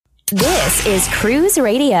This is Cruise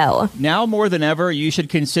Radio. Now more than ever, you should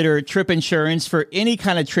consider trip insurance for any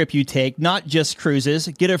kind of trip you take, not just cruises.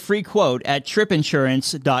 Get a free quote at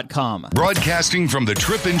tripinsurance.com. Broadcasting from the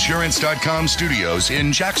tripinsurance.com studios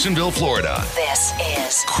in Jacksonville, Florida. This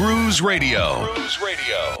is Cruise Radio. Cruise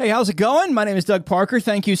Radio. Hey, how's it going? My name is Doug Parker.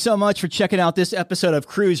 Thank you so much for checking out this episode of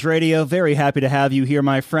Cruise Radio. Very happy to have you here,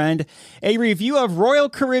 my friend. A review of Royal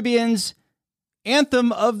Caribbean's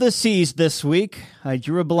Anthem of the Seas this week. I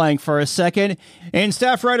drew a blank for a second. And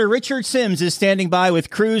staff writer Richard Sims is standing by with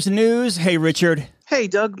cruise news. Hey, Richard. Hey,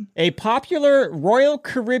 Doug. A popular Royal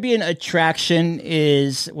Caribbean attraction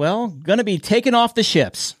is, well, going to be taken off the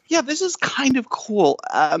ships. Yeah, this is kind of cool.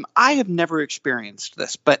 I have never experienced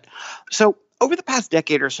this, but so over the past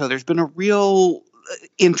decade or so, there's been a real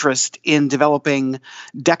interest in developing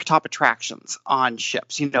deck-top attractions on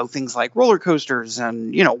ships. You know, things like roller coasters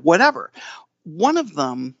and, whatever. One of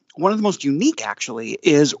the most unique, actually,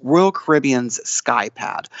 is Royal Caribbean's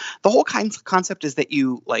SkyPad. The whole concept is that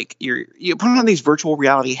you put on these virtual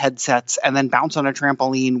reality headsets and then bounce on a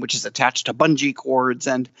trampoline, which is attached to bungee cords.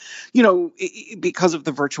 And, because of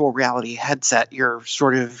the virtual reality headset, you're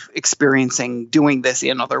sort of experiencing doing this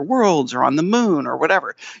in other worlds or on the moon or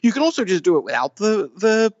whatever. You can also just do it without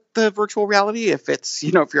the virtual reality if it's,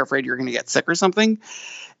 if you're afraid you're going to get sick or something.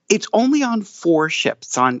 It's only on 4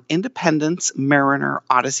 ships, on Independence, Mariner,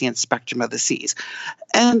 Odyssey, and Spectrum of the Seas.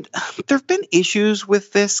 And there have been issues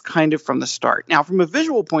with this kind of from the start. Now, from a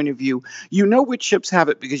visual point of view, you know which ships have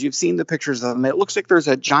it because you've seen the pictures of them. It looks like there's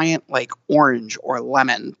a giant, orange or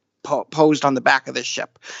lemon posed on the back of the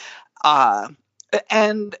ship.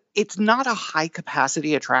 And it's not a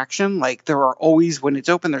high-capacity attraction. There are always, when it's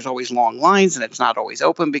open, there's always long lines, and it's not always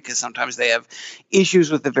open because sometimes they have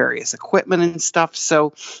issues with the various equipment and stuff.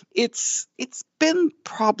 So it's been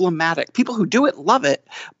problematic. People who do it love it,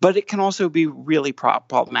 but it can also be really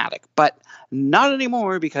problematic. But not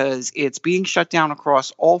anymore because it's being shut down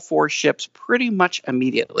across all 4 ships pretty much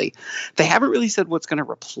immediately. They haven't really said what's going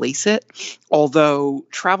to replace it, although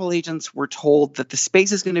travel agents were told that the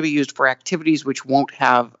space is going to be used for activities which won't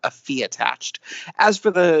have a fee attached. As for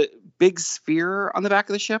the big sphere on the back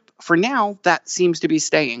of the ship, for now, that seems to be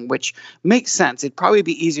staying, which makes sense. It'd probably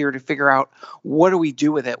be easier to figure out what do we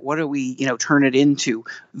do with it? What do we, turn it into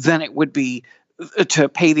than it would be to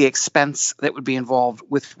pay the expense that would be involved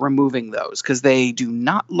with removing those, because they do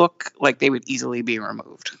not look like they would easily be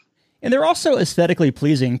removed. And they're also aesthetically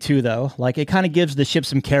pleasing, too, though. It kind of gives the ship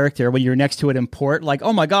some character when you're next to it in port.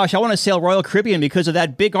 Oh, my gosh, I want to sail Royal Caribbean because of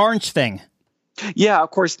that big orange thing. Yeah, of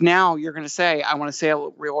course, now you're going to say, I want to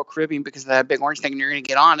sail Royal Caribbean because of that big orange thing, and you're going to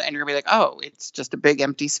get on, and you're going to be like, oh, it's just a big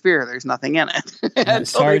empty sphere. There's nothing in it.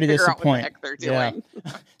 Sorry to disappoint. What the heck they're doing.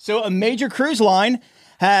 So a major cruise line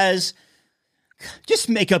has... Just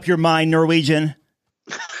make up your mind, Norwegian.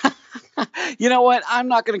 You know what? I'm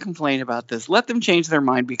not going to complain about this. Let them change their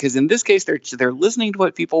mind, because in this case, they're listening to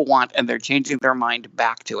what people want and they're changing their mind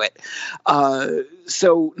back to it.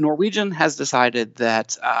 So Norwegian has decided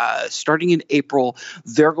that starting in April,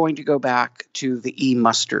 they're going to go back to the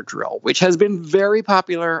e-muster drill, which has been very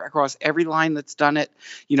popular across every line that's done it.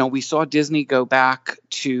 We saw Disney go back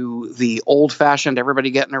to the old-fashioned,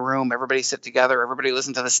 everybody get in a room, everybody sit together, everybody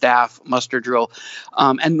listen to the staff muster drill.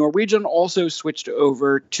 And Norwegian also switched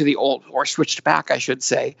over to the switched back, I should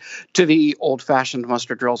say, to the old-fashioned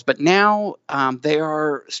muster drills. But now they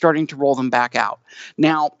are starting to roll them back out.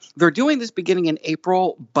 Now, they're doing this beginning in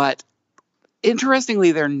April, but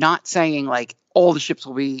interestingly, they're not saying all the ships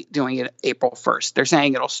will be doing it April 1st. They're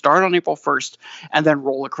saying it'll start on April 1st and then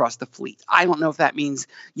roll across the fleet. I don't know if that means,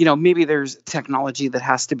 maybe there's technology that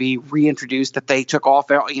has to be reintroduced, that they took off,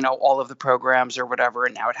 all of the programs or whatever,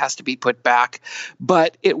 and now it has to be put back.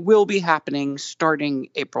 But it will be happening starting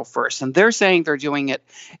April 1st. And they're saying they're doing it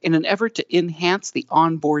in an effort to enhance the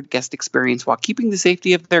onboard guest experience while keeping the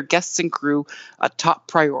safety of their guests and crew a top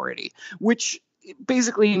priority, which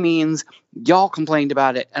basically means y'all complained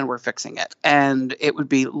about it and we're fixing it. And it would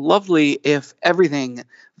be lovely if everything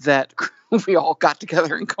that we all got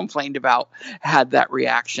together and complained about had that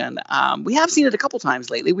reaction. We have seen it a couple times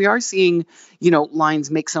lately. We are seeing, lines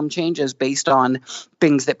make some changes based on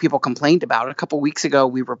things that people complained about. A couple weeks ago,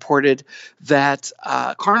 we reported that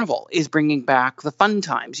Carnival is bringing back the fun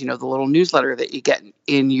times, the little newsletter that you get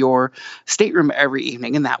in your stateroom every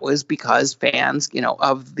evening. And that was because fans,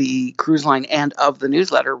 of the cruise line and of the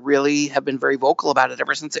newsletter really have been very vocal about it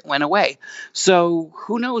ever since it went away. So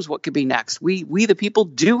who knows what could be next? We the people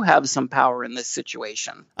do have some power in this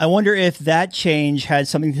situation. I wonder if that change had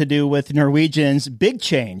something to do with Norwegian's big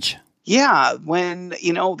change. Yeah, when,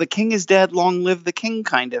 the king is dead, long live the king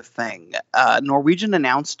kind of thing. Norwegian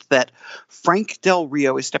announced that Frank Del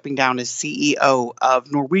Rio is stepping down as CEO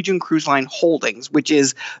of Norwegian Cruise Line Holdings, which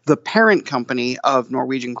is the parent company of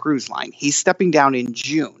Norwegian Cruise Line. He's stepping down in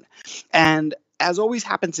June. And as always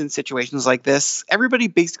happens in situations like this, everybody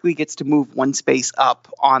basically gets to move one space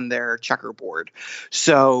up on their checkerboard.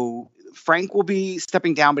 So Frank will be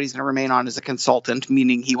stepping down, but he's going to remain on as a consultant,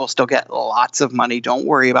 meaning he will still get lots of money. Don't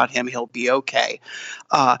worry about him. He'll be okay.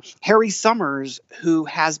 Harry Summers, who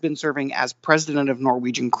has been serving as president of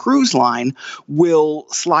Norwegian Cruise Line, will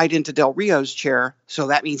slide into Del Rio's chair. So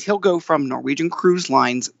that means he'll go from Norwegian Cruise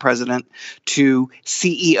Line's president to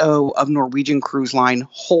CEO of Norwegian Cruise Line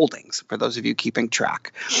Holdings, for those of you keeping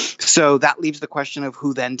track. So that leaves the question of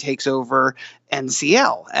who then takes over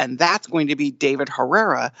NCL. And that's going to be David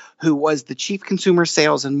Herrera, who was the chief consumer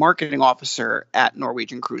sales and marketing officer at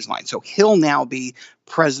Norwegian Cruise Line. So he'll now be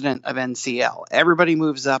president of NCL. Everybody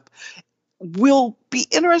moves up. Will be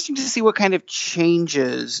interesting to see what kind of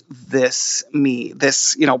changes this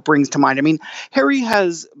brings to mind. I mean, Harry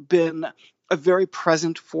has been a very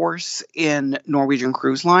present force in Norwegian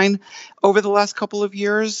Cruise Line over the last couple of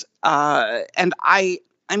years. And I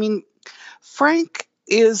mean, Frank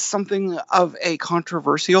is something of a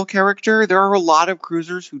controversial character. There are a lot of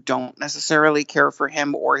cruisers who don't necessarily care for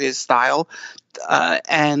him or his style.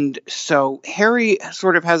 And so Harry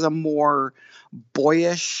sort of has a more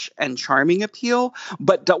boyish and charming appeal,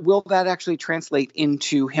 but will that actually translate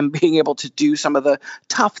into him being able to do some of the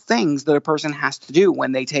tough things that a person has to do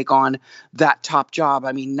when they take on that top job?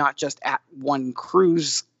 I mean, not just at one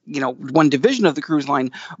cruise, one division of the cruise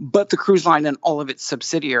line, but the cruise line and all of its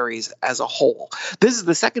subsidiaries as a whole. This is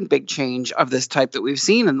the second big change of this type that we've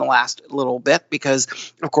seen in the last little bit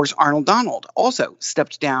because, of course, Arnold Donald also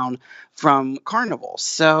stepped down from Carnival.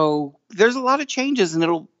 So there's a lot of changes, and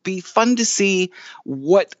it'll be fun to see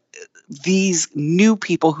what these new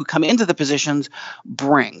people who come into the positions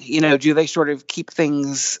bring. Do they sort of keep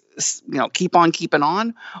things, keep on keeping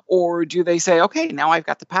on, or do they say, okay, now I've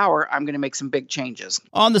got the power, I'm going to make some big changes?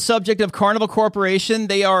 On the subject of Carnival Corporation,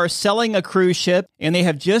 they are selling a cruise ship, and they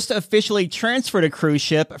have just officially transferred a cruise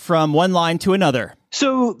ship from one line to another.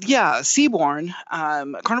 So, yeah, Seabourn,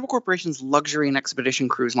 Carnival Corporation's luxury and expedition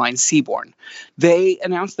cruise line, Seabourn, they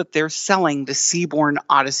announced that they're selling the Seabourn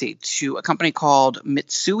Odyssey to a company called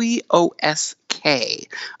Mitsui OSK.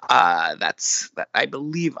 I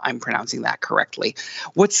believe I'm pronouncing that correctly.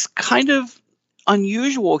 What's kind of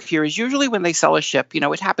unusual here is usually when they sell a ship,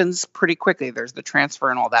 it happens pretty quickly. There's the transfer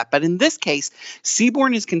and all that. But in this case,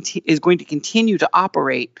 Seabourn is going to continue to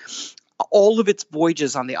operate all of its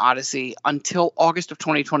voyages on the Odyssey until August of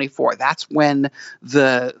 2024. That's when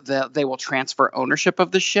they will transfer ownership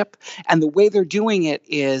of the ship. And the way they're doing it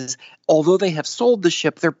is, although they have sold the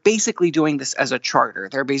ship, they're basically doing this as a charter.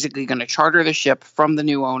 They're basically going to charter the ship from the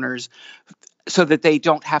new owners so that they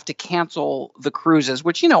don't have to cancel the cruises,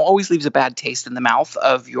 which, always leaves a bad taste in the mouth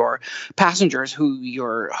of your passengers who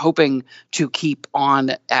you're hoping to keep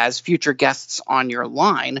on as future guests on your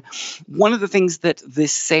line. One of the things that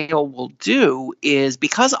this sale will do is,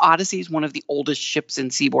 because Odyssey is one of the oldest ships in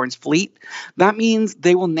Seabourn's fleet, that means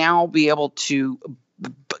they will now be able to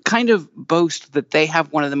kind of boast that they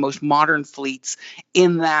have one of the most modern fleets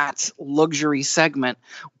in that luxury segment,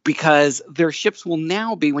 because their ships will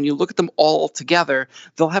now be, when you look at them all together,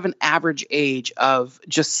 they'll have an average age of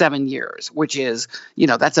just 7 years, which is,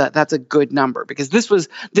 that's a good number, because this was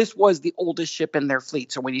the oldest ship in their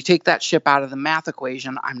fleet. So when you take that ship out of the math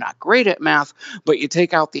equation, I'm not great at math, but you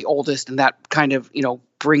take out the oldest, and that kind of,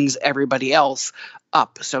 brings everybody else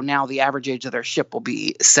up. So now the average age of their ship will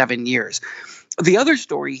be 7 years. The other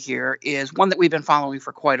story here is one that we've been following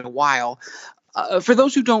for quite a while. For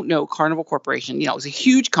those who don't know, Carnival Corporation, is a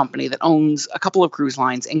huge company that owns a couple of cruise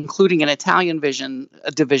lines, including an Italian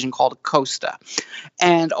division called Costa.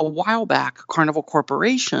 And a while back, Carnival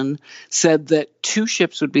Corporation said that 2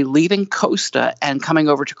 ships would be leaving Costa and coming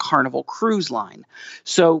over to Carnival Cruise Line.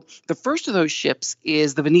 So the first of those ships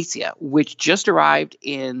is the Venezia, which just arrived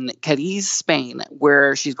in Cadiz, Spain,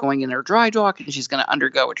 where she's going in her dry dock, and she's going to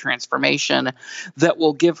undergo a transformation that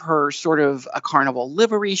will give her sort of a Carnival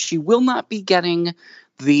livery. She will not be getting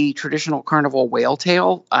the traditional Carnival whale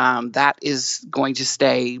tail. That is going to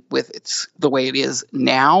stay with the way it is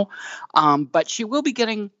now. But she will be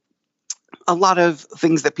getting a lot of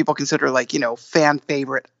things that people consider like, fan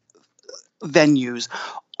favorite venues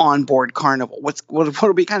on board Carnival.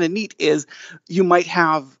 What'll be kind of neat is you might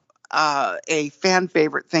have a fan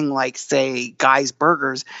favorite thing like, say, Guy's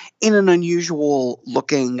Burgers in an unusual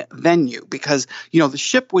looking venue, because, the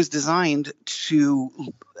ship was designed to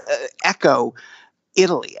echo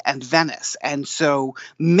Italy and Venice. And so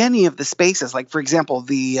many of the spaces, like for example,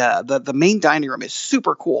 the main dining room is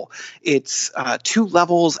super cool. It's 2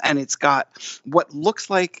 levels, and it's got what looks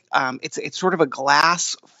like it's sort of a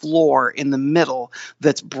glass floor in the middle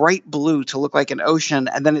that's bright blue to look like an ocean,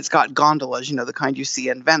 and then it's got gondolas, the kind you see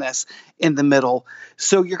in Venice, in the middle.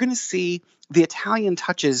 So you're going to see the Italian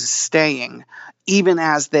touches staying, even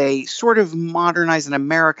as they sort of modernize and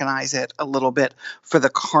Americanize it a little bit for the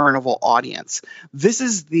Carnival audience. This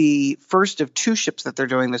is the first of 2 ships that they're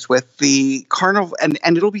doing this with. The Carnival,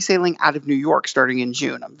 and it'll be sailing out of New York starting in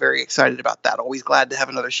June. I'm very excited about that. Always glad to have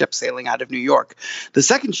another ship sailing out of New York. The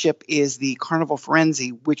second ship is the Carnival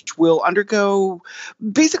Firenze, which will undergo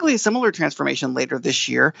basically a similar transformation later this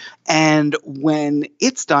year. And when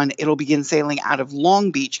it's done, it'll begin sailing out of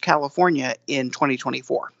Long Beach, California in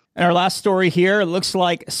 2024. And our last story here, it looks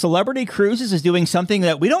like Celebrity Cruises is doing something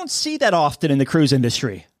that we don't see that often in the cruise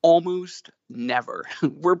industry. Almost never.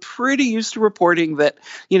 We're pretty used to reporting that,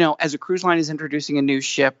 as a cruise line is introducing a new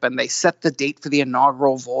ship and they set the date for the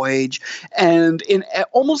inaugural voyage, and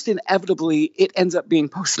almost inevitably it ends up being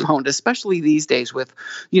postponed, especially these days with,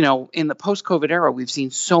 in the post-COVID era, we've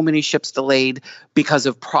seen so many ships delayed because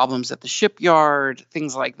of problems at the shipyard,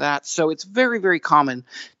 things like that. So it's very, very common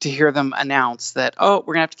to hear them announce that, we're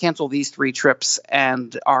going to have to cancel these 3 trips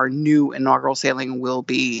and our new inaugural sailing will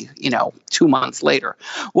be, 2 months later.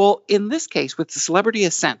 Well, in this case, with the Celebrity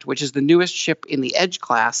Ascent, which is the newest ship in the Edge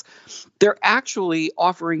class, they're actually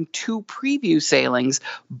offering 2 preview sailings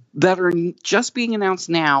that are just being announced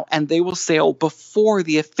now, and they will sail before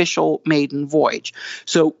the official maiden voyage.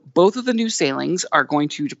 So both of the new sailings are going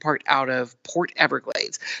to depart out of Port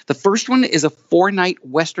Everglades. The first one is a 4-night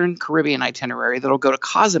Western Caribbean itinerary that'll go to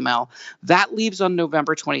Cozumel. That leaves on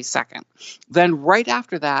November 22nd. Then right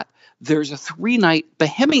after that, there's a 3-night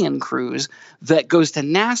Bahamian cruise that goes to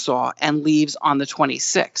Nassau and leaves on the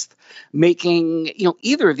 26th, making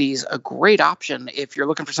either of these a great option if you're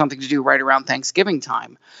looking for something to do right around Thanksgiving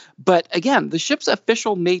time. But again, the ship's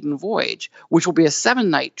official maiden voyage, which will be a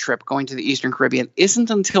 7-night trip going to the Eastern Caribbean, isn't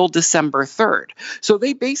until December 3rd. So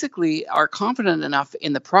they basically are confident enough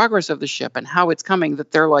in the progress of the ship and how it's coming that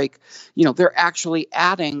they're like, they're actually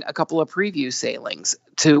adding a couple of preview sailings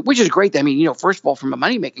which is great. I mean, first of all, from a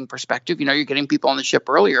money-making perspective, you're getting people on the ship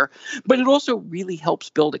earlier, but it also really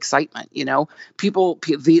helps build excitement.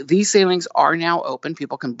 These sailings are now open.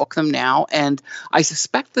 People can book them now, and I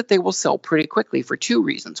suspect that they will sell pretty quickly for 2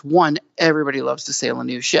 reasons. 1, everybody loves to sail a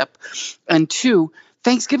new ship, and 2,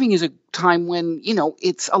 Thanksgiving is a time when,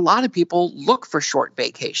 it's a lot of people look for short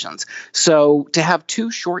vacations. So to have 2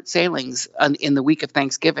 short sailings in the week of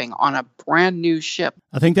Thanksgiving on a brand new ship.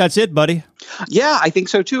 I think that's it, buddy. Yeah, I think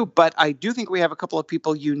so too. But I do think we have a couple of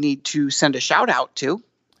people you need to send a shout out to.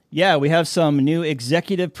 Yeah, we have some new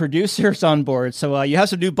executive producers on board. So you have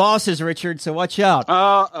some new bosses, Richard. So watch out.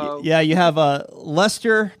 Uh-oh. Yeah, you have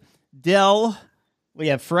Lester, Dell. We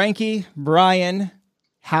have Frankie, Brian,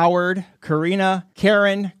 Howard, Karina,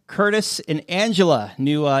 Karen, Curtis, and Angela,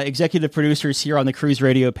 new executive producers here on the Cruise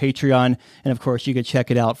Radio Patreon. And of course, you can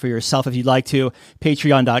check it out for yourself if you'd like to.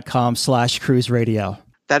 Patreon.com/Cruise Radio.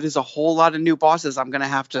 That is a whole lot of new bosses. I'm going to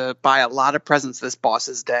have to buy a lot of presents this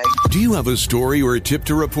Boss's Day. Do you have a story or a tip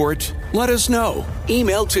to report? Let us know.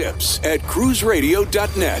 Email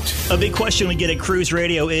tips@cruiseradio.net. A big question we get at Cruise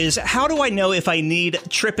Radio is, how do I know if I need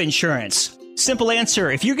trip insurance? Simple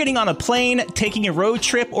answer. If you're getting on a plane, taking a road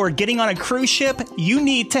trip, or getting on a cruise ship, you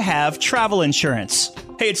need to have travel insurance.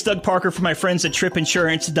 Hey, it's Doug Parker from my friends at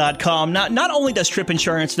tripinsurance.com. Not only does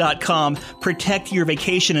tripinsurance.com protect your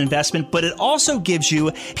vacation investment, but it also gives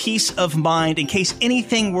you peace of mind in case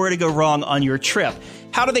anything were to go wrong on your trip.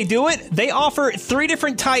 How do they do it? They offer 3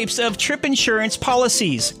 different types of trip insurance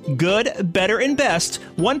policies. Good, better, and best.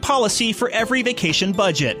 1 policy for every vacation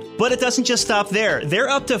budget. But it doesn't just stop there. They're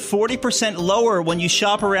up to 40% lower when you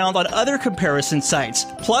shop around on other comparison sites.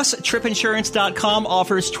 Plus, tripinsurance.com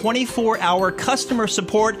offers 24-hour customer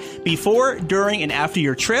support before, during, and after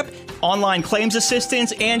your trip, online claims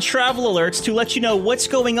assistance, and travel alerts to let you know what's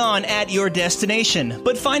going on at your destination.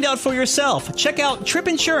 But find out for yourself. Check out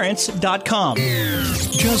tripinsurance.com.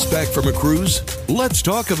 Just back from a cruise? Let's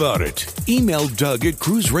talk about it. Email Doug at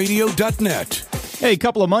cruiseradio.net. Hey, a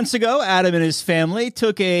couple of months ago, Adam and his family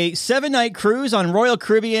took a 7-night cruise on Royal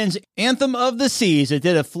Caribbean's Anthem of the Seas. It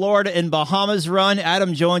did a Florida and Bahamas run.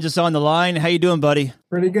 Adam joins us on the line. How you doing, buddy?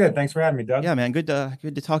 Pretty good. Thanks for having me, Doug. Yeah, man. Good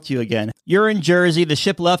to talk to you again. You're in Jersey. The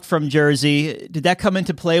ship left from Jersey. Did that come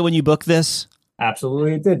into play when you booked this?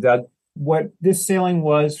 Absolutely it did, Doug. What this sailing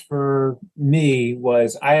was for me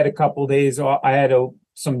was I had a couple days off. I had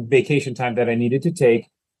some vacation time that I needed to take.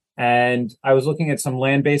 And I was looking at some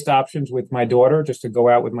land-based options with my daughter, just to go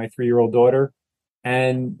out with my 3-year-old daughter.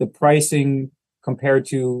 And the pricing compared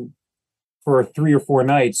to for 3 or 4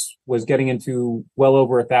 nights was getting into well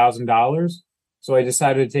over $1,000. So I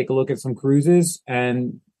decided to take a look at some cruises,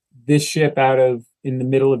 and this ship out of in the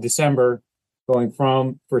middle of December, going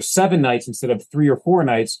from for 7 nights instead of 3 or 4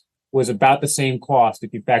 nights, was about the same cost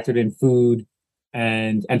if you factored in food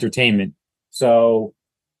and entertainment. So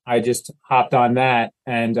I just hopped on that,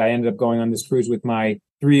 and I ended up going on this cruise with my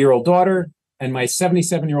 3-year-old daughter and my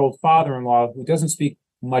 77-year-old father-in-law, who doesn't speak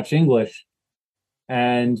much English.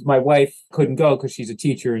 And my wife couldn't go because she's a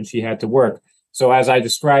teacher and she had to work. So as I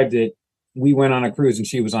described it, we went on a cruise and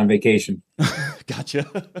she was on vacation.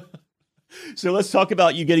 Gotcha. So let's talk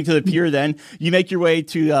about you getting to the pier then. You make your way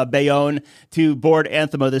to Bayonne to board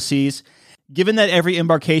Anthem of the Seas. Given that every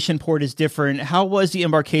embarkation port is different, how was the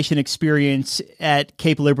embarkation experience at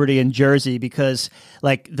Cape Liberty in Jersey? Because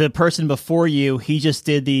like the person before you, he just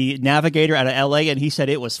did the Navigator out of LA and he said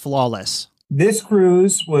it was flawless. This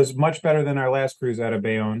cruise was much better than our last cruise out of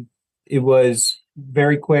Bayonne. It was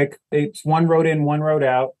very quick. It's one road in, one road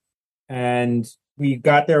out. And we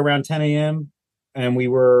got there around 10 a.m. and we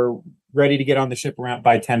were ready to get on the ship around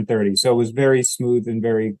by 10:30. So it was very smooth and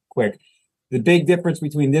very quick. The big difference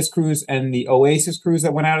between this cruise and the Oasis cruise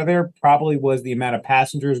that went out of there probably was the amount of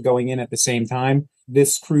passengers going in at the same time.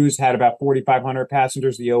 This cruise had about 4,500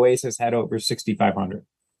 passengers. The Oasis had over 6,500.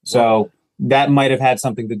 So that might have had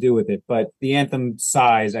something to do with it. But the Anthem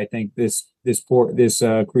size, I think this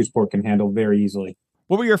cruise port can handle very easily.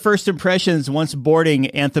 What were your first impressions once boarding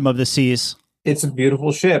Anthem of the Seas? It's a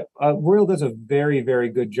beautiful ship. Royal does a very, very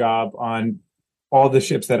good job on all the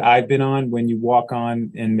ships that I've been on. When you walk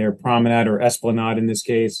on in their promenade or esplanade, in this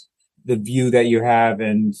case, the view that you have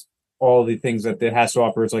and all the things that it has to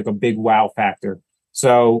offer is like a big wow factor.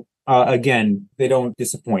 So again, they don't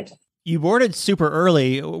disappoint. You boarded super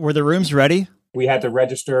early. Were the rooms ready? We had to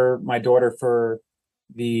register my daughter for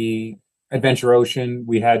the Adventure Ocean.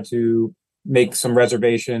 We had to make some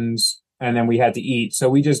reservations, and then we had to eat. So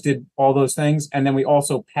we just did all those things. And then we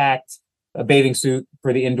also packed a bathing suit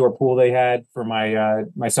for the indoor pool they had for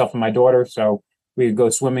myself and my daughter. So we could go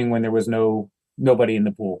swimming when there was nobody in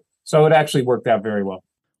the pool. So it actually worked out very well.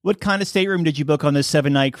 What kind of stateroom did you book on this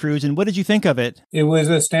 7-night cruise, and what did you think of it? It was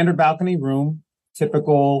a standard balcony room,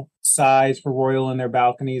 typical size for Royal and their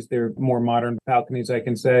balconies. They're more modern balconies, I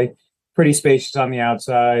can say. Pretty spacious on the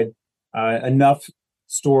outside, enough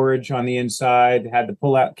storage on the inside. Had the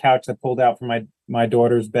pull-out couch that pulled out from my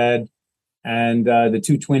daughter's bed, and the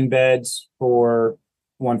 2 twin beds,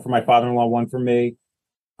 one for my father-in-law, one for me.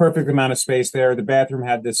 Perfect amount of space there. The bathroom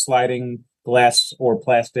had this sliding glass or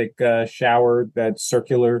plastic shower that's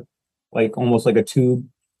circular, like almost like a tube,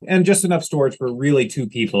 and just enough storage for really 2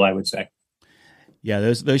 people, I would say. Yeah,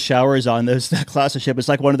 those showers on that class of ship, it's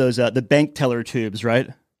like one of those the bank teller tubes, right?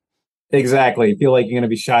 Exactly. You feel like you're going to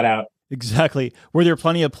be shot out. Exactly. Were there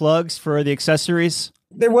plenty of plugs for the accessories?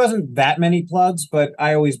 There wasn't that many plugs, but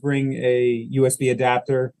I always bring a USB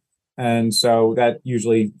adapter, and so that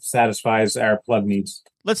usually satisfies our plug needs.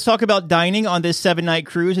 Let's talk about dining on this 7-night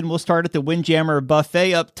cruise, and we'll start at the Windjammer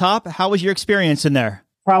Buffet up top. How was your experience in there?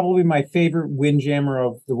 Probably my favorite Windjammer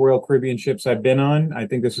of the Royal Caribbean ships I've been on. I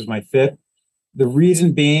think this is my 5th. The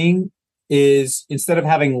reason being is instead of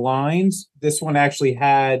having lines, this one actually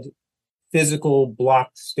had physical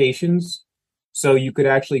blocked stations. So you could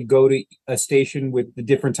actually go to a station with the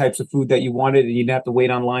different types of food that you wanted, and you didn't have to wait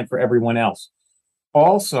online for everyone else.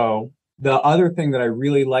 Also, the other thing that I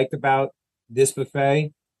really liked about this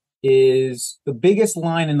buffet is the biggest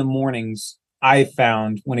line in the mornings I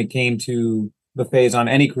found when it came to buffets on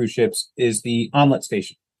any cruise ships is the omelet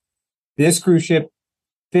station. This cruise ship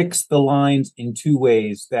fixed the lines in 2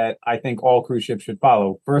 ways that I think all cruise ships should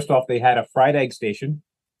follow. First off, they had a fried egg station,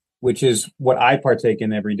 which is what I partake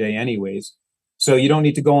in every day anyways. So you don't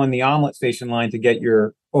need to go on the omelet station line to get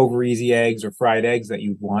your over easy eggs or fried eggs that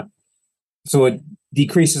you'd want. So it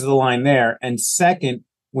decreases the line there. And second,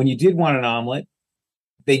 when you did want an omelet,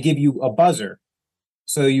 they give you a buzzer.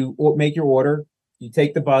 So you make your order, you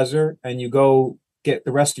take the buzzer, and you go get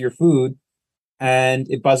the rest of your food. And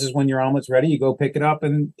it buzzes when your omelet's ready. You go pick it up,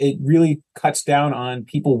 and it really cuts down on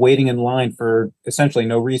people waiting in line for essentially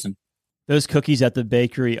no reason. Those cookies at the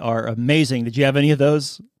bakery are amazing. Did you have any of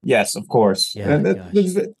those? Yes, of course. Yeah,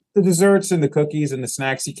 the desserts and the cookies and the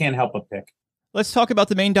snacks, you can't help but pick. Let's talk about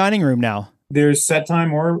the main dining room now. There's set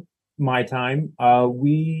time or my time.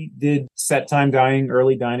 We did set time dining,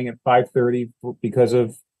 early dining at 5:30 because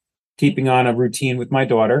of keeping on a routine with my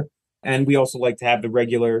daughter. And we also like to have the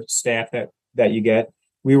regular staff that you get.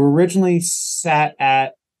 We were originally sat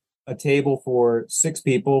at a table for 6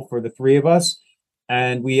 people for the 3 of us.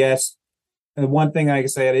 And we asked, and one thing I can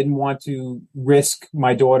say, I didn't want to risk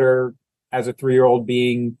my daughter as a 3-year-old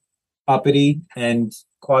being uppity and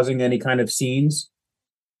causing any kind of scenes.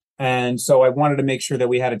 And so I wanted to make sure that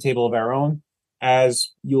we had a table of our own.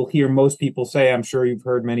 As you'll hear most people say, I'm sure you've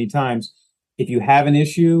heard many times, if you have an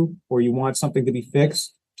issue or you want something to be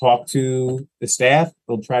fixed, talk to the staff.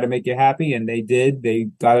 They'll try to make you happy. And they did. They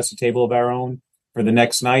got us a table of our own for the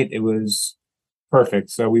next night. It was perfect.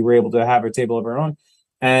 So we were able to have a table of our own.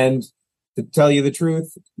 And to tell you the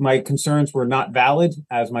truth, my concerns were not valid,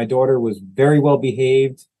 as my daughter was very well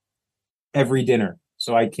behaved every dinner.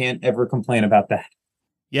 So I can't ever complain about that.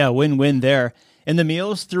 Yeah, win-win there. And the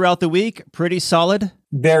meals throughout the week, pretty solid?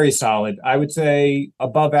 Very solid. I would say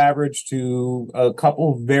above average to a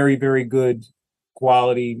couple very, very good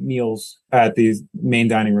quality meals at the main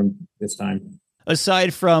dining room this time.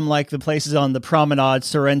 Aside from like the places on the promenade,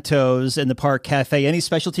 Sorrento's, and the Park Cafe, any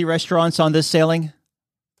specialty restaurants on this sailing?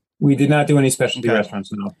 We did not do any specialty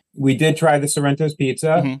restaurants, no. We did try the Sorrento's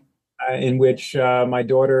pizza, in which my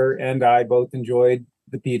daughter and I both enjoyed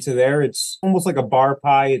the pizza there. It's almost like a bar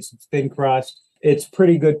pie. It's thin crust. It's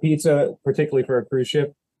pretty good pizza, particularly for a cruise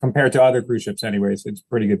ship, compared to other cruise ships anyways. It's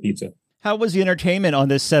pretty good pizza. How was the entertainment on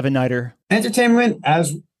this 7-nighter? Entertainment,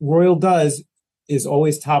 as Royal does, is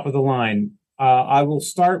always top of the line. I will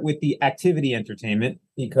start with the activity entertainment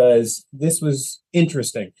because this was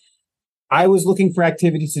interesting. I was looking for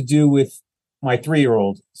activities to do with my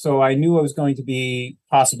 3-year-old, so I knew I was going to be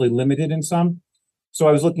possibly limited in some. So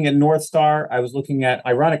I was looking at North Star.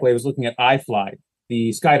 Ironically, I was looking at iFly,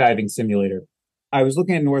 the skydiving simulator. I was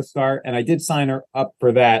looking at North Star, and I did sign us up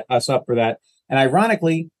for that. And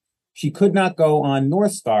ironically, she could not go on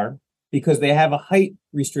North Star because they have a height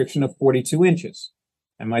restriction of 42 inches.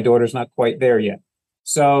 And my daughter's not quite there yet.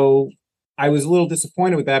 So I was a little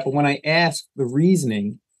disappointed with that. But when I asked the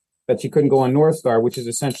reasoning that she couldn't go on North Star, which is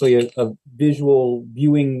essentially a visual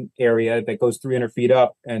viewing area that goes 300 feet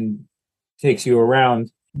up and takes you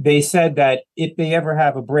around, they said that if they ever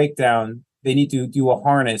have a breakdown, they need to do a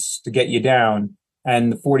harness to get you down.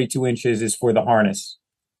 And the 42 inches is for the harness.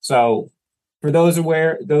 So for those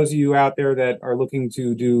of you out there that are looking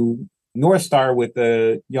to do North Star with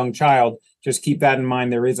a young child, just keep that in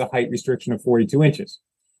mind. There is a height restriction of 42 inches.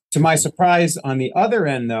 To my surprise, on the other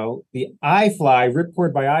end, though, the iFly,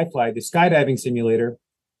 Ripcord by iFly, the skydiving simulator,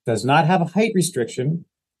 does not have a height restriction,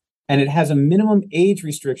 and it has a minimum age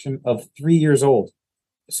restriction of 3 years old.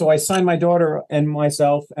 So I signed my daughter and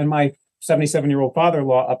myself and my 77-year-old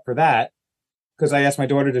father-in-law up for that because I asked my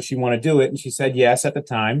daughter, does she want to do it? And she said yes at the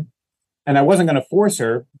time. And I wasn't going to force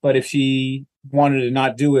her, but if she wanted to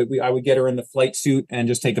not do it, I would get her in the flight suit and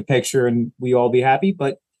just take a picture and we all be happy.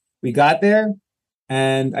 But we got there.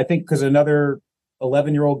 And I think because another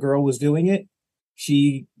 11-year-old girl was doing it,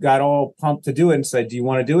 she got all pumped to do it and said, do you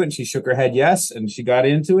want to do it? And she shook her head yes. And she got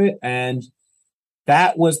into it. And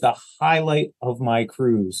that was the highlight of my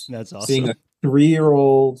cruise. That's awesome. Seeing a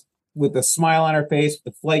 3-year-old with a smile on her face,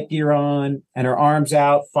 with the flight gear on and her arms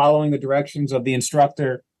out, following the directions of the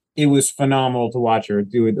instructor. It was phenomenal to watch her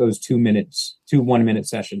do those 2 1-minute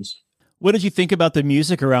sessions. What did you think about the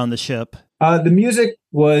music around the ship? The music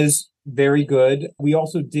was very good. We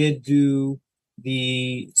also did do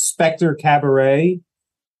the Spectre Cabaret,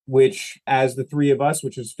 which, as the 3 of us,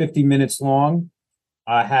 which was 50 minutes long,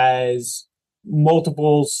 has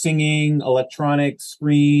multiple singing, electronic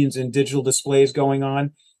screens, and digital displays going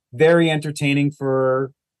on. Very entertaining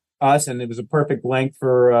for us, and it was a perfect length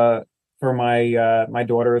for my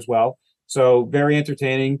daughter as well. So very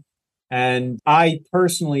entertaining. And I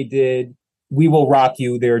personally did We Will Rock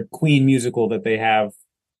You, their Queen musical that they have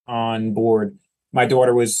on board. My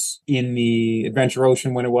daughter was in the Adventure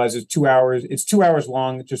Ocean when it's 2 hours. It's 2 hours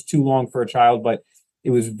long, just too long for a child, but it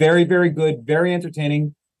was very, very good, very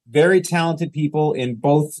entertaining, very talented people in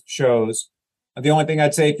both shows. The only thing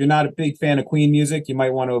I'd say, if you're not a big fan of Queen music, you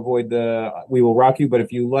might want to avoid the We Will Rock You. But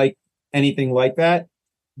if you like anything like that,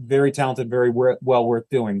 very talented, very well worth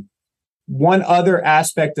doing. One other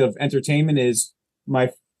aspect of entertainment is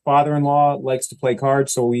my father-in-law likes to play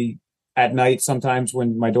cards. So we, at night, sometimes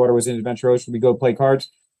when my daughter was in Adventure Ocean, we go play cards.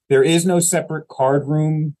 There is no separate card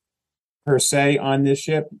room per se on this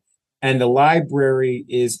ship. And the library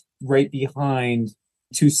is right behind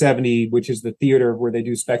 270, which is the theater where they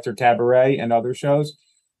do Spectre Cabaret and other shows.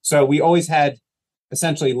 So we always had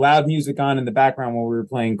essentially loud music on in the background while we were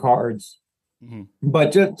playing cards. Mm-hmm.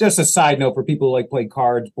 But just a side note for people who like play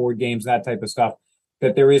cards, board games, that type of stuff,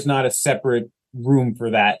 that there is not a separate room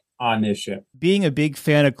for that on this ship. Being a big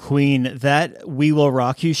fan of Queen, that We Will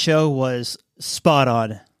Rock You show was spot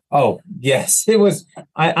on. Oh, yes. It was.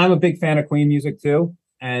 I'm a big fan of Queen music too.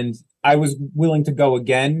 And I was willing to go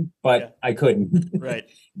again, but I couldn't. Right.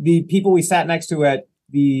 The people we sat next to at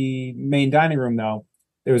the main dining room, though,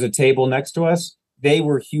 there was a table next to us. They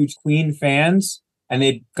were huge Queen fans, and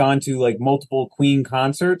they'd gone to like multiple Queen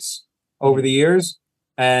concerts over the years.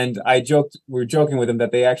 And we were joking with them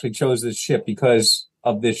that they actually chose this ship because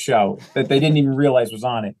of this show that they didn't even realize was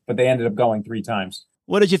on it, but they ended up going 3 times.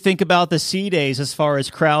 What did you think about the sea days as far as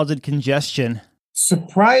crowds and congestion?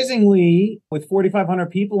 Surprisingly, with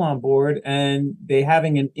 4,500 people on board and they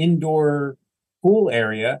having an indoor pool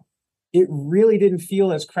area, it really didn't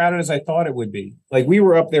feel as crowded as I thought it would be. Like, we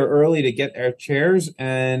were up there early to get our chairs,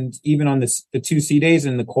 and even on the 2 sea days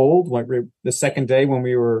in the cold, the second day when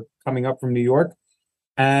we were coming up from New York,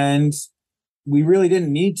 and we really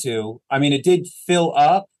didn't need to. I mean, it did fill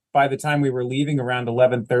up by the time we were leaving around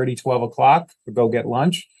 11:30, 12 o'clock to go get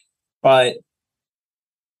lunch, but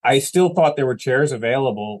I still thought there were chairs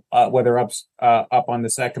available, whether up on the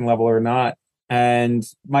second level or not. And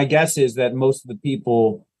my guess is that most of the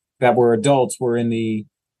people that were adults were in the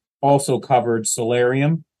also covered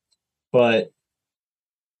solarium, but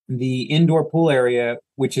the indoor pool area,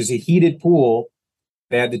 which is a heated pool,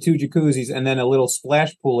 they had the 2 jacuzzis and then a little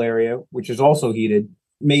splash pool area, which is also heated,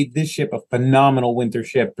 made this ship a phenomenal winter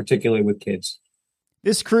ship, particularly with kids.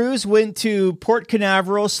 This cruise went to Port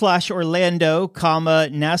Canaveral / Orlando,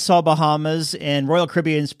 Nassau, Bahamas, and Royal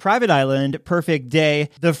Caribbean's private island, Perfect Day.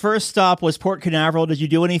 The first stop was Port Canaveral. Did you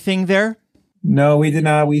do anything there? No, we did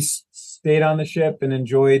not. We stayed on the ship and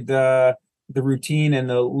enjoyed the routine and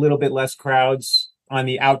the little bit less crowds on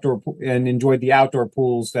the outdoor, and enjoyed the outdoor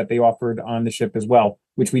pools that they offered on the ship as well,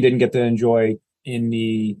 which we didn't get to enjoy in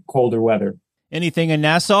the colder weather. Anything in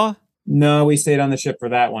Nassau? No, we stayed on the ship for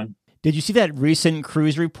that one. Did you see that recent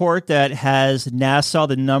cruise report that has Nassau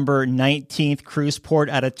the number 19th cruise port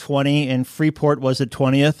out of 20 and Freeport was the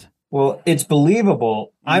 20th? Well, it's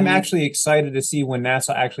believable. I'm actually excited to see when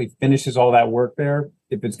Nassau actually finishes all that work there,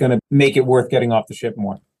 if it's going to make it worth getting off the ship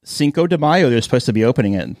more. Cinco de Mayo, they're supposed to be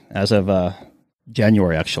opening it as of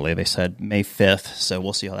January, actually. They said May 5th, so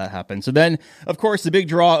we'll see how that happens. And then, of course, the big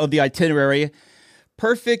draw of the itinerary,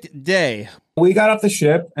 Perfect Day. We got off the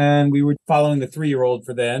ship and we were following the 3-year-old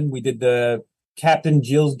for then. We did the Captain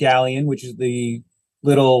Jill's Galleon, which is the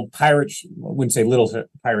little pirate, I wouldn't say little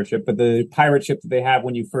pirate ship, but the pirate ship that they have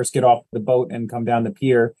when you first get off the boat and come down the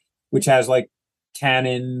pier, which has like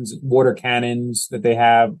cannons, water cannons that they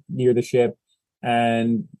have near the ship,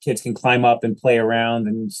 and kids can climb up and play around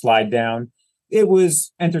and slide down. It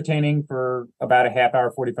was entertaining for about a half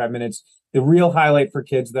hour, 45 minutes. The real highlight for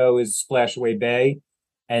kids, though, is Splashaway Bay,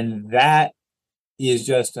 and that is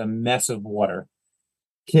just a mess of water.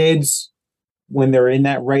 Kids, when they're in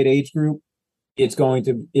that right age group,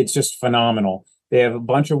 it's just phenomenal. They have a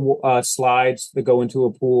bunch of slides that go into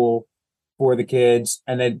a pool for the kids,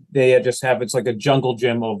 and then they just have, it's like a jungle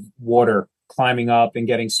gym of water climbing up and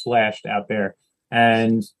getting splashed out there.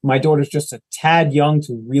 And my daughter's just a tad young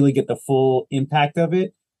to really get the full impact of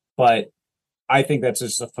it, but I think that's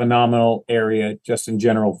just a phenomenal area just in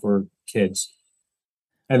general for kids.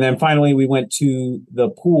 And then finally we went to the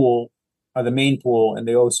pool, the main pool, and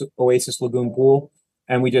the Oasis Lagoon pool,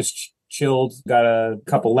 and we just chilled, got a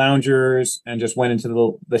couple loungers, and just went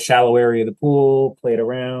into the shallow area of the pool, played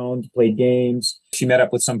around, played games. She met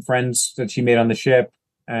up with some friends that she made on the ship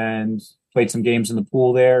and played some games in the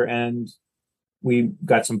pool there, and we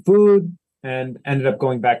got some food and ended up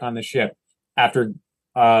going back on the ship after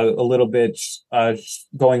a little bit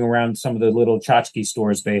going around some of the little tchotchke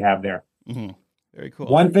stores they have there. Mm-hmm. Very cool.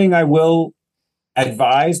 One thing I will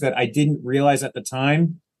advise that I didn't realize at the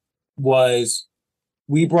time was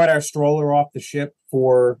we brought our stroller off the ship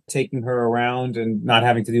for taking her around and not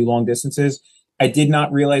having to do long distances. I did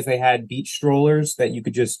not realize they had beach strollers that you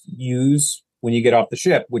could just use when you get off the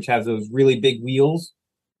ship, which has those really big wheels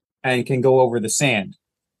and can go over the sand.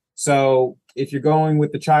 So if you're going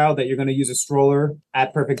with the child that you're going to use a stroller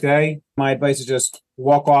at Perfect Day, my advice is just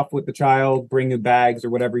walk off with the child, bring your bags or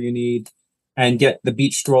whatever you need, and get the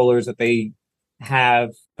beach strollers that they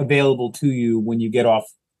have available to you when you get off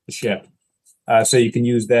the ship. So you can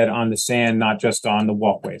use that on the sand, not just on the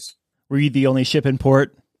walkways. Were you the only ship in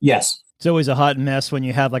port? Yes. It's always a hot mess when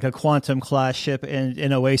you have like a Quantum class ship and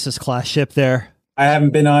an Oasis class ship there. I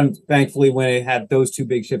haven't been on, thankfully, when it had those 2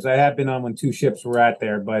 big ships. I have been on when 2 ships were at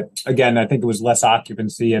there, but again, I think it was less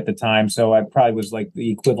occupancy at the time, so I probably was like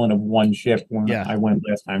the equivalent of 1 ship when I went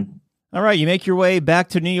last time. All right, you make your way back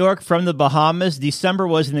to New York from the Bahamas. December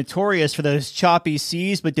was notorious for those choppy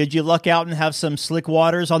seas, but did you luck out and have some slick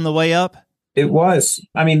waters on the way up? It was.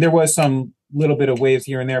 I mean, there was some little bit of waves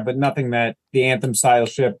here and there, but nothing that the Anthem style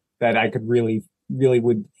ship that I could really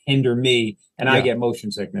would hinder me, and I get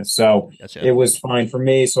motion sickness. So It was fine for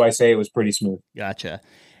me. So I say it was pretty smooth. Gotcha.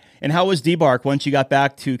 And how was debark once you got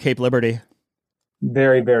back to Cape Liberty?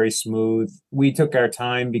 Very, very smooth. We took our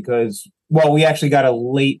time because, well, we actually got a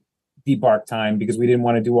late debark time because we didn't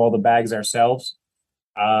want to do all the bags ourselves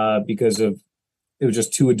because of it was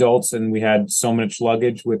just 2 adults and we had so much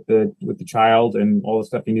luggage with the child and all the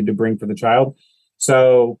stuff you need to bring for the child.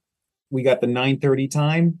 So we got the 9:30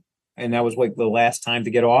 time, and that was like the last time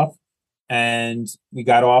to get off. And we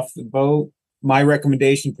got off the boat. My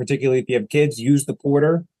recommendation, particularly if you have kids, use the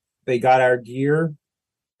porter. They got our gear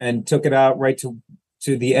and took it out right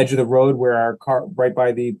to the edge of the road where our car, right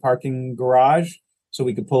by the parking garage, so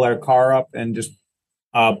we could pull our car up and just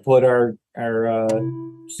put our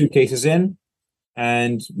suitcases in.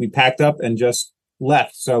 And we packed up and just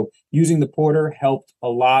left. So using the porter helped a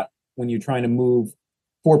lot when you're trying to move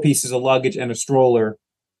 4 pieces of luggage and a stroller,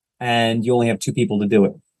 and you only have 2 people to do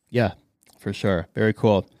it. Yeah, for sure. Very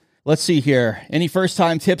cool. Let's see here. Any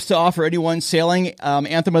first-time tips to offer anyone sailing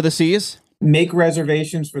Anthem of the Seas? Make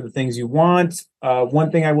reservations for the things you want.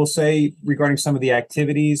 One thing I will say regarding some of the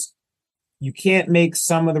activities, you can't make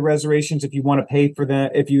some of the reservations if you want to pay for them.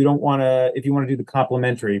 If you want to do the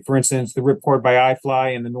complimentary, for instance, the Ripcord by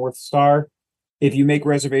iFly and the North Star. If you make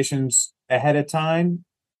reservations ahead of time,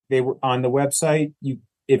 they were on the website.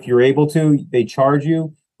 If you're able to, they charge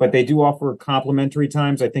you, but they do offer complimentary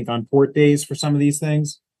times, I think, on port days for some of these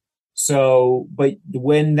things. So, but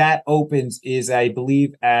when that opens is, I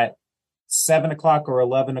believe, at 7:00 or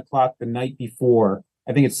 11:00 the night before.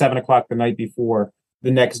 I think it's 7:00 the night before. The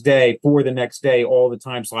next day, all the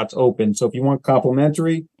time slots open. So if you want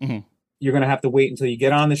complimentary, you're going to have to wait until you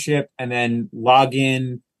get on the ship and then log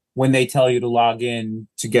in when they tell you to log in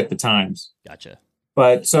to get the times. Gotcha.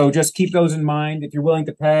 But so just keep those in mind. If you're willing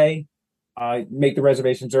to pay, make the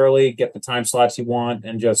reservations early, get the time slots you want,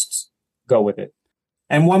 and just go with it.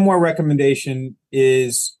 And one more recommendation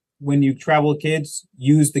is when you travel with kids,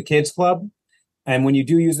 use the kids club. And when you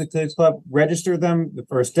do use the kids club, register them the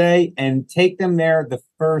first day and take them there the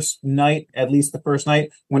first night, at least the first night,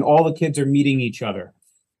 when all the kids are meeting each other.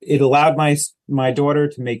 It allowed my daughter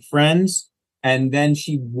to make friends, and then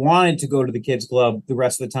she wanted to go to the kids club the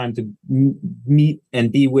rest of the time to meet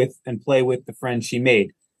and be with and play with the friends she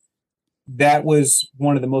made. That was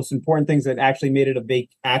one of the most important things that actually made it a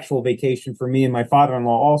actual vacation for me and my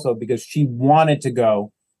father-in-law also, because she wanted to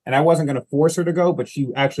go. And I wasn't going to force her to go, but she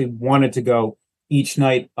actually wanted to go each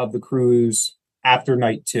night of the cruise after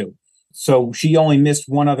night 2. So she only missed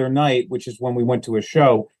one other night, which is when we went to a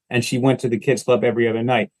show, and she went to the kids club every other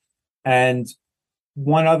night. And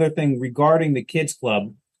one other thing regarding the kids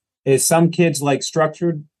club is some kids like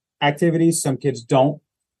structured activities, some kids don't.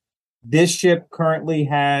 This ship currently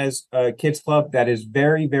has a kids club that is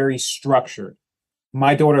very, very structured.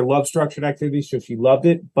 My daughter loves structured activities, so she loved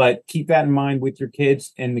it. But keep that in mind with your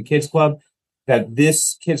kids in the kids club, that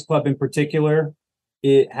this kids club in particular,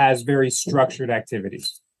 it has very structured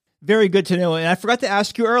activities. Very good to know. And I forgot to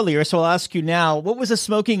ask you earlier, so I'll ask you now. What was the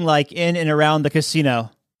smoking like in and around the casino?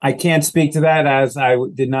 I can't speak to that as I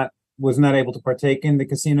was not able to partake in the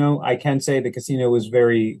casino. I can say the casino was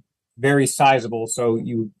very, very sizable. So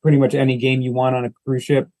you pretty much any game you want on a cruise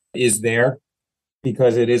ship is there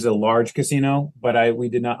because it is a large casino. But I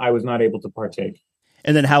was not able to partake.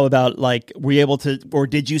 And then how about, like, were you able to, or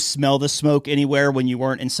did you smell the smoke anywhere when you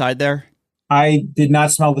weren't inside there? I did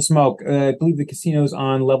not smell the smoke. I believe the casino's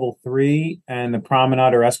on level 3 and the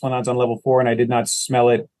promenade or Esplanade's on level 4, and I did not smell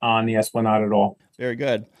it on the Esplanade at all. Very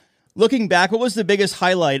good. Looking back, what was the biggest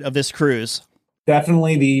highlight of this cruise?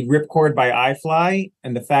 Definitely the Ripcord by iFly,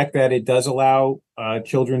 and the fact that it does allow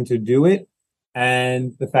children to do it,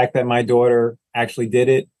 and the fact that my daughter actually did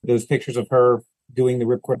it. Those pictures of her doing the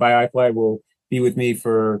Ripcord by iFly will be with me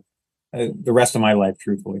for the rest of my life,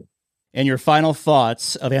 truthfully. And your final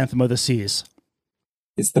thoughts of Anthem of the Seas?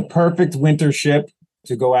 It's the perfect winter ship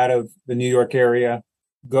to go out of the New York area,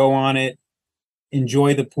 go on it,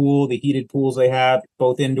 enjoy the pool, the heated pools they have,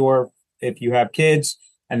 both indoor if you have kids,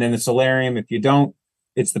 and then the solarium if you don't.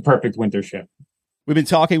 It's the perfect winter ship. We've been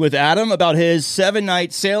talking with Adam about his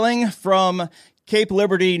 7-night sailing from Cape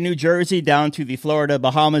Liberty, New Jersey, down to the Florida,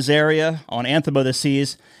 Bahamas area on Anthem of the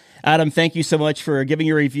Seas. Adam, thank you so much for giving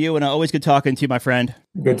your review, and always good talking to you, my friend.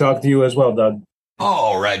 Good talking to you as well, Doug.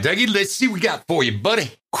 All right, Dougie, let's see what we got for you,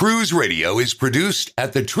 buddy. Cruise Radio is produced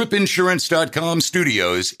at the tripinsurance.com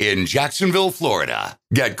studios in Jacksonville, Florida.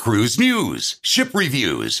 Get cruise news, ship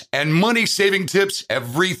reviews, and money-saving tips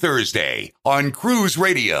every Thursday on Cruise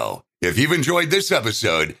Radio. If you've enjoyed this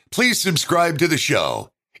episode, please subscribe to the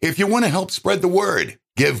show. If you want to help spread the word,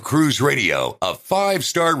 give Cruise Radio a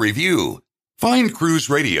 5-star review. Find Cruise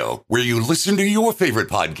Radio where you listen to your favorite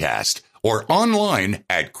podcast or online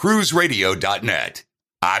at cruiseradio.net.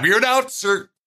 I'm your announcer,